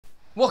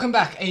Welcome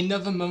back,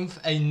 another month,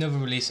 another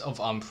release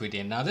of Armory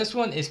 3D. Now this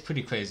one is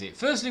pretty crazy.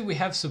 Firstly, we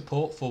have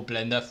support for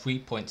Blender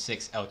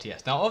 3.6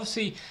 LTS. Now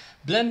obviously,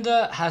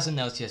 Blender has an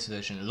LTS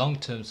version,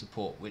 long-term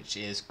support, which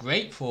is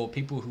great for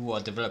people who are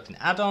developing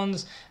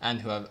add-ons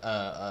and who have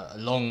a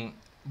long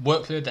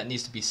workload that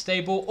needs to be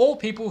stable, or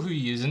people who are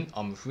using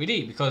Armory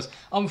 3D, because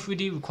Armory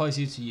 3D requires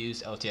you to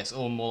use LTS,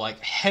 or more like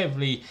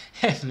heavily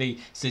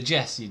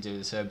suggests you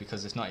do so,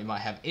 because if not you might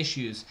have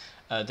issues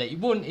that you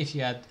wouldn't if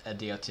you had a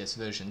DLTS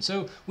version.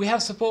 So we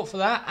have support for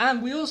that,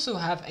 and we also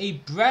have a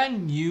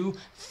brand new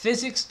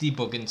physics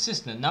debugging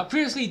system. Now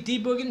previously,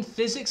 debugging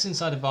physics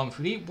inside of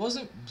Armory 3D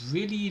wasn't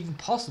really even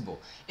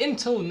possible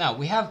until now.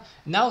 We have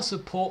now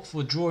support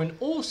for drawing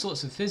all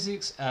sorts of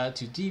physics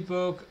to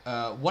debug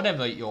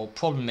whatever your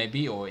problem may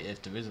be, or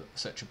if there is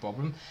such a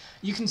problem.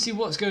 You can see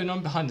what's going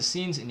on behind the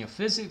scenes in your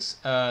physics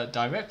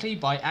directly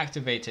by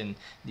activating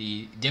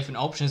the different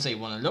options that you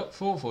want to look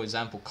for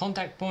example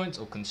contact points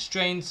or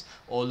constraints,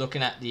 or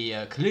looking at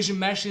the collision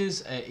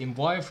meshes in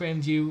wireframe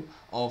view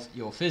of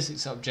your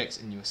physics objects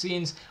in your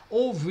scenes.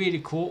 All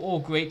really cool, all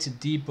great to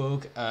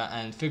debug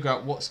and figure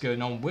out what's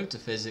going on with the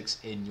physics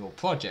in your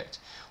project.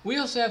 We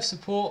also have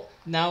support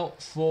now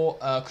for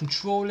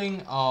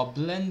controlling our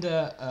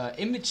Blender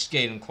image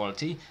scaling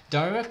quality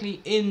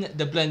directly in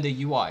the Blender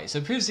UI.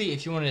 So previously,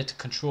 if you wanted to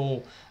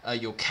control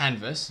your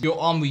canvas, your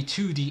Armory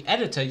 2D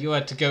editor, you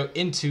had to go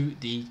into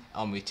the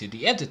Armory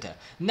 2D editor.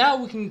 Now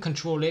we can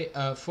control it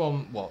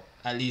from, well,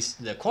 at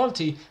least the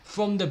quality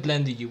from the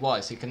Blender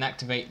UI, so you can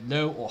activate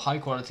low or high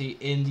quality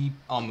in the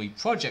Armory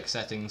project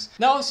settings.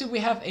 Now obviously we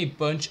have a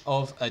bunch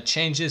of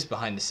changes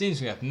behind the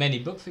scenes. We have many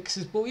bug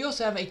fixes, but we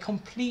also have a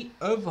complete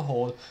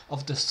overhaul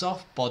of the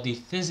soft body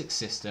physics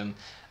system,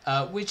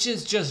 which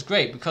is just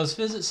great, because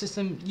physics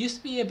system used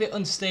to be a bit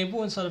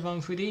unstable inside of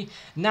Armory 3D.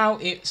 Now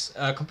it's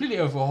completely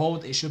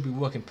overhauled. It should be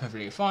working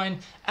perfectly fine,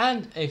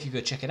 and if you go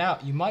check it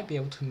out, you might be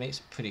able to make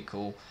some pretty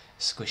cool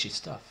squishy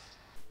stuff.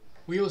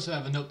 We also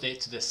have an update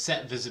to the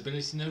set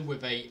visibility node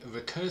with a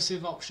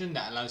recursive option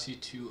that allows you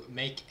to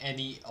make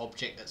any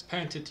object that's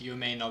parented to your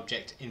main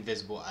object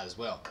invisible as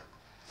well.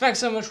 Thanks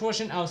so much for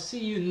watching. I'll see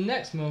you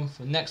next month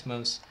for next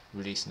month's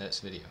release notes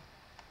video.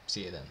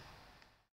 See you then.